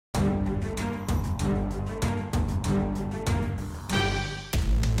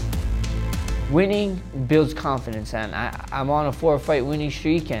Winning builds confidence, and I'm on a 4-fight winning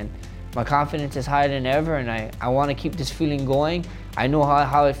streak, and my confidence is higher than ever, and I want to keep this feeling going. I know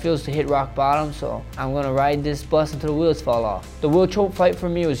how it feels to hit rock bottom, so I'm going to ride this bus until the wheels fall off. The Will Chope fight for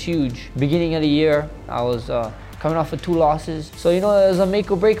me was huge. Beginning of the year, I was coming off of 2 losses. So, you know, it was a make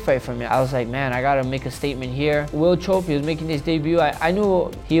or break fight for me. I was like, man, I gotta make a statement here. Will Chope, he was making his debut. I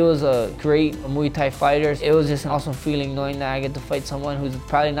knew he was a great Muay Thai fighter. It was just an awesome feeling knowing that I get to fight someone who's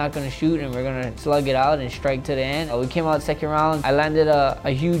probably not gonna shoot, and we're gonna slug it out and strike to the end. We came out second round. I landed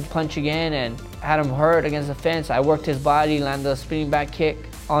a huge punch again and had him hurt against the fence. I worked his body, landed a spinning back kick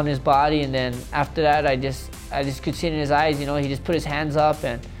on his body, and then after that, I just could see it in his eyes, you know, he just put his hands up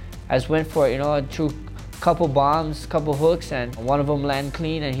and I just went for it, you know, I threw couple bombs, couple hooks, and one of them landed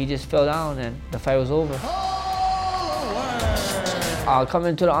clean and he just fell down and the fight was over.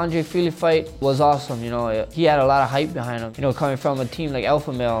 Coming to the Andre Fili fight was awesome, you know. He had a lot of hype behind him. You know, coming from a team like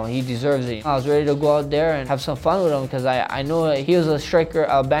Alpha Male, he deserves it. I was ready to go out there and have some fun with him because I know he was a striker,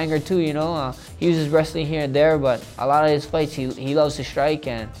 a banger too, you know. He was just wrestling here and there, but a lot of his fights, he loves to strike,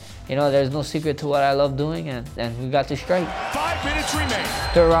 and you know, there's no secret to what I love doing, and we got to strike. 5 minutes remain.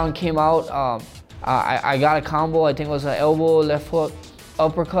 Third round came out. I got a combo, I think it was an elbow, left hook,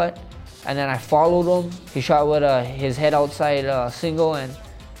 uppercut, and then I followed him. He shot with his head outside single, and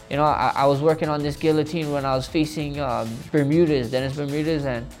you know, I was working on this guillotine when I was facing Dennis Bermudez,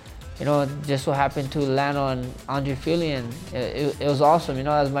 and you know, just so happened to land on Andre Fili, and it was awesome. You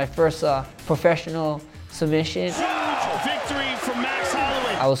know, that was my first professional submission. Huge victory from Max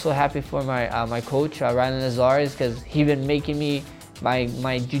Holloway. I was so happy for my coach, Rylan Lazares, because he'd been making me. My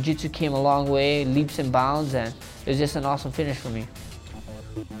jiu-jitsu came a long way, leaps and bounds, and it was just an awesome finish for me.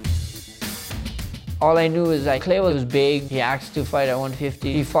 All I knew is that Clay was big. He asked to fight at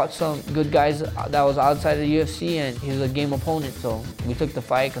 150. He fought some good guys that was outside of the UFC, and he was a game opponent, so we took the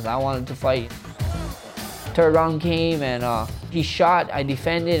fight because I wanted to fight. Third round came, and he shot, I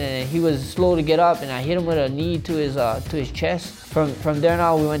defended, and he was slow to get up, and I hit him with a knee to his chest. From there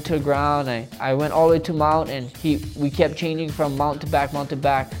now, we went to the ground. I went all the way to mount, and we kept changing from mount to back, mount to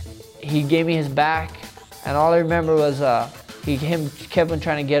back. He gave me his back, and all I remember was him kept on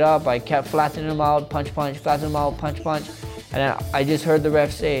trying to get up. I kept flattening him out, punch, punch, flatten him out, punch, punch. And then I just heard the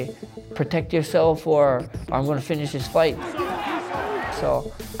ref say, protect yourself or I'm gonna finish this fight.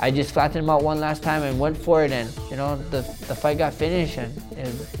 So I just flattened him out one last time and went for it, and you know, the fight got finished, and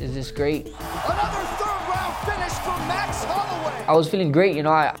it's just great. Another third round finish from Max Holloway. I was feeling great, you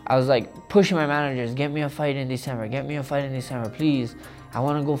know. I was like pushing my managers, get me a fight in December, get me a fight in December, please. I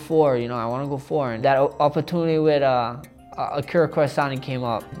want to go 4, you know, I want to go 4. And that opportunity with Akira Kurosawa came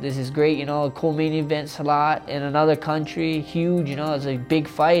up. This is great, you know, a co-main event slot in another country, huge, you know, it's a big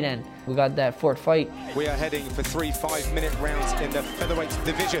fight, and we got that 4th fight. We are heading for 3 5-minute rounds in the featherweight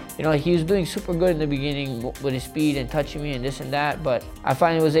division. You know, he was doing super good in the beginning with his speed and touching me and this and that, but I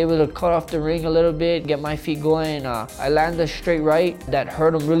finally was able to cut off the ring a little bit, get my feet going. I landed a straight right that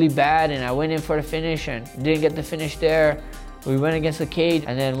hurt him really bad, and I went in for the finish and didn't get the finish there. We went against the cage,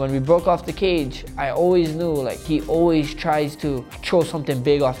 and then when we broke off the cage, I always knew, like, he always tries to throw something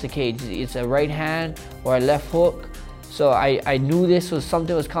big off the cage. It's a right hand or a left hook. So I knew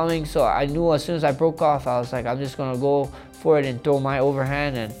something was coming, so I knew as soon as I broke off, I was like, I'm just gonna go for it and throw my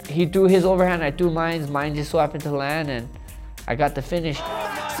overhand. And he threw his overhand, I threw mine. Mine just so happened to land, and I got the finish.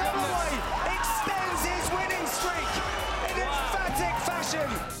 Max Holloway extends his winning streak in emphatic fashion.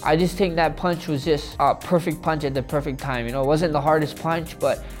 I just think that punch was just a perfect punch at the perfect time. You know, it wasn't the hardest punch,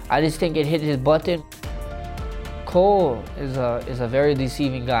 but I just think it hit his button. Cole is a very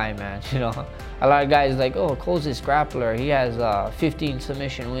deceiving guy, man, you know. A lot of guys like, oh, Cole's this grappler. He has 15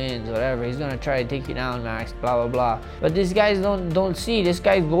 submission wins, whatever. He's gonna try to take you down, Max, blah, blah, blah. But these guys don't see. This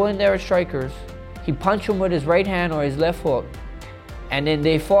guy's going there at strikers. He punches him with his right hand or his left hook, and then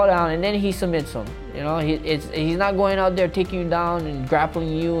they fall down, and then he submits them. You know, he's not going out there taking you down and grappling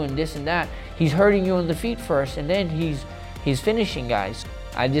you and this and that. He's hurting you on the feet first, and then he's finishing guys.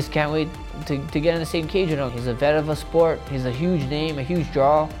 I just can't wait to get in the same cage with him. He's a vet of a sport. He's a huge name, a huge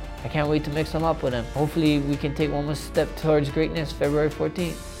draw. I can't wait to mix him up with him. Hopefully we can take one more step towards greatness February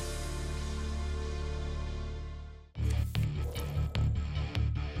 14th.